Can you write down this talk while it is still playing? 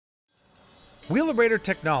Wheelabrator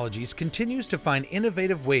Technologies continues to find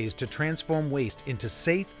innovative ways to transform waste into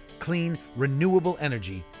safe, clean, renewable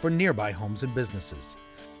energy for nearby homes and businesses.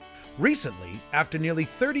 Recently, after nearly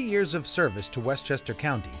 30 years of service to Westchester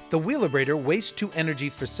County, the Wheelabrator Waste-to-Energy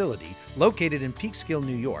facility, located in Peekskill,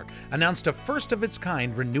 New York, announced a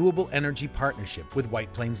first-of-its-kind renewable energy partnership with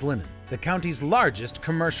White Plains Linen, the county's largest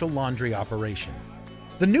commercial laundry operation.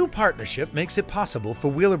 The new partnership makes it possible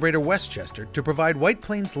for Wheelabrator Westchester to provide White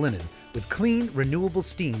Plains Linen with clean, renewable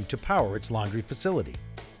steam to power its laundry facility.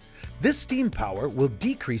 This steam power will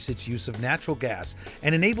decrease its use of natural gas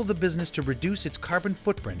and enable the business to reduce its carbon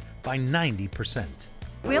footprint by 90%.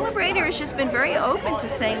 Wheelabrator has just been very open to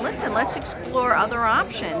saying, listen, let's explore other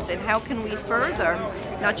options and how can we further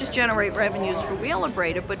not just generate revenues for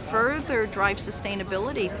Wheelabrator, but further drive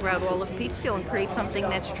sustainability throughout all of Peekskill and create something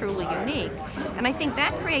that's truly unique. And I think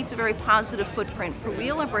that creates a very positive footprint for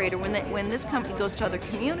Wheelabrator when this company goes to other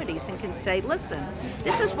communities and can say, listen,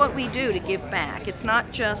 this is what we do to give back. It's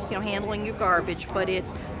not just handling your garbage, but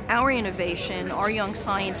it's our innovation, our young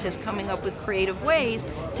scientists coming up with creative ways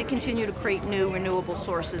to continue to create new renewable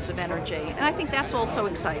sources of energy. And I think that's also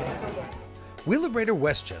exciting. Wheelabrator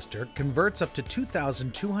Westchester converts up to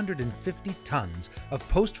 2,250 tons of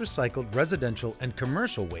post-recycled residential and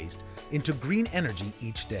commercial waste into green energy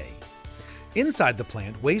each day. Inside the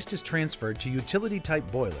plant, waste is transferred to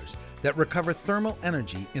utility-type boilers that recover thermal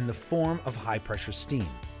energy in the form of high-pressure steam.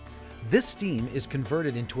 This steam is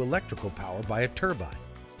converted into electrical power by a turbine.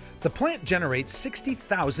 The plant generates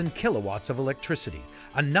 60,000 kilowatts of electricity,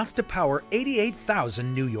 enough to power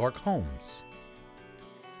 88,000 New York homes.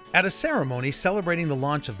 At a ceremony celebrating the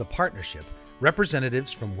launch of the partnership,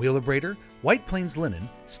 representatives from Wheelabrator, White Plains Linen,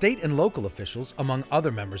 state and local officials, among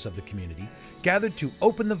other members of the community, gathered to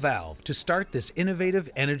open the valve to start this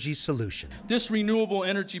innovative energy solution. This renewable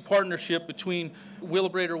energy partnership between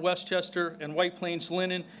Wheelabrator Westchester and White Plains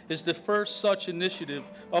Linen is the first such initiative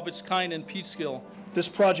of its kind in Peekskill. This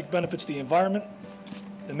project benefits the environment,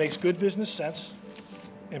 it makes good business sense,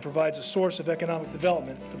 and provides a source of economic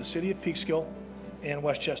development for the city of Peekskill and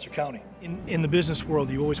Westchester County. In the business world,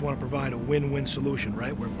 you always want to provide a win-win solution,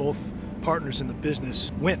 right, where both partners in the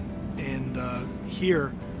business win. And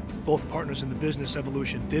here, both partners in the business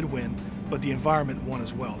evolution did win, but the environment won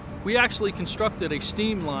as well. We actually constructed a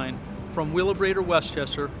steam line from Wheelabrator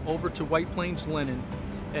Westchester over to White Plains Linen.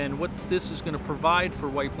 And what this is going to provide for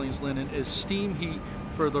White Plains Linen is steam heat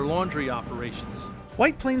for their laundry operations.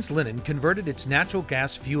 White Plains Linen converted its natural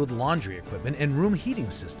gas-fueled laundry equipment and room heating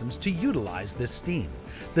systems to utilize this steam.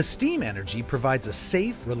 The steam energy provides a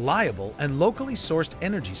safe, reliable, and locally sourced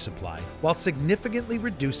energy supply while significantly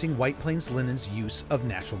reducing White Plains Linen's use of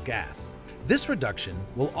natural gas. This reduction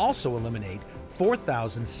will also eliminate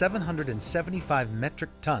 4,775 metric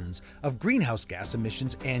tons of greenhouse gas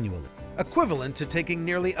emissions annually, equivalent to taking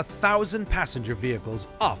nearly 1,000 passenger vehicles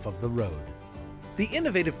off of the road. The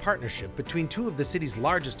innovative partnership between two of the city's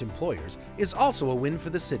largest employers is also a win for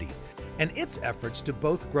the city, and its efforts to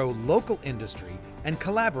both grow local industry and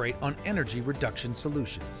collaborate on energy reduction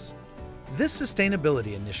solutions. This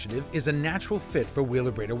sustainability initiative is a natural fit for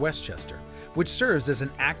Wheelabrator Westchester, which serves as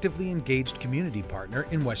an actively engaged community partner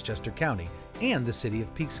in Westchester County and the city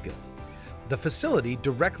of Peekskill. The facility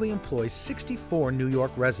directly employs 64 New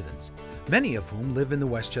York residents, many of whom live in the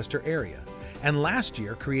Westchester area, and last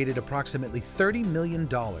year created approximately $30 million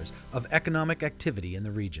of economic activity in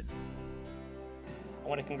the region. I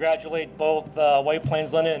want to congratulate both White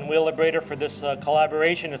Plains Linen and Wheelabrator for this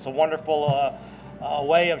collaboration. It's a wonderful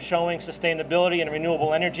way of showing sustainability and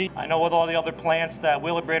renewable energy. I know with all the other plants that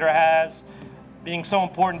Wheelabrator has, being so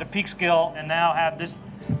important to Peekskill, and now have this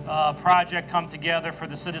project come together for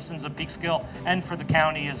the citizens of Peekskill and for the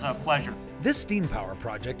county is a pleasure. This steam power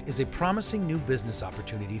project is a promising new business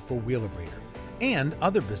opportunity for Wheelabrator and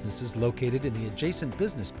other businesses located in the adjacent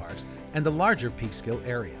business parks and the larger Peekskill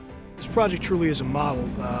area. This project truly is a model,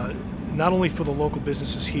 not only for the local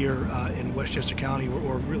businesses here in Westchester County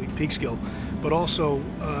or really Peekskill, but also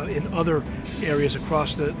in other areas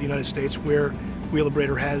across the United States where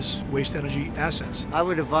Wheelabrator has waste energy assets. I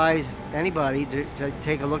would advise anybody to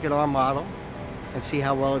take a look at our model and see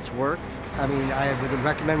how well it's worked. I mean, I would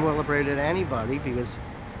recommend Wheelabrator to anybody because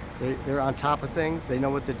they're on top of things. They know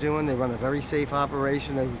what they're doing. They run a very safe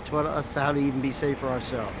operation. They've taught us how to even be safer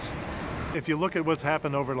ourselves. If you look at what's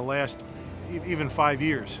happened over the last even 5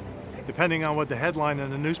 years, depending on what the headline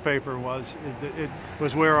in the newspaper was, it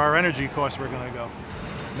was where our energy costs were going to go.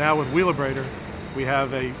 Now with Wheelabrator, We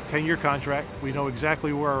have a 10-year contract. We know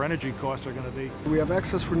exactly where our energy costs are going to be. We have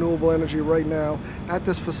excess renewable energy right now at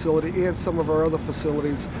this facility and some of our other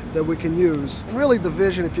facilities that we can use. Really the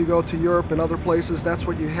vision, if you go to Europe and other places, that's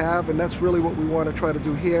what you have, and that's really what we want to try to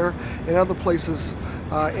do here and other places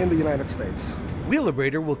in the United States.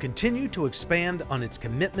 Wheelabrator will continue to expand on its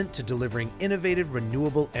commitment to delivering innovative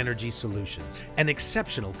renewable energy solutions and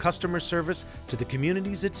exceptional customer service to the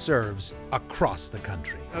communities it serves across the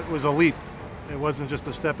country. It was a leap. It wasn't just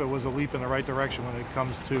a step, it was a leap in the right direction when it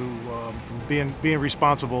comes to being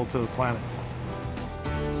responsible to the planet.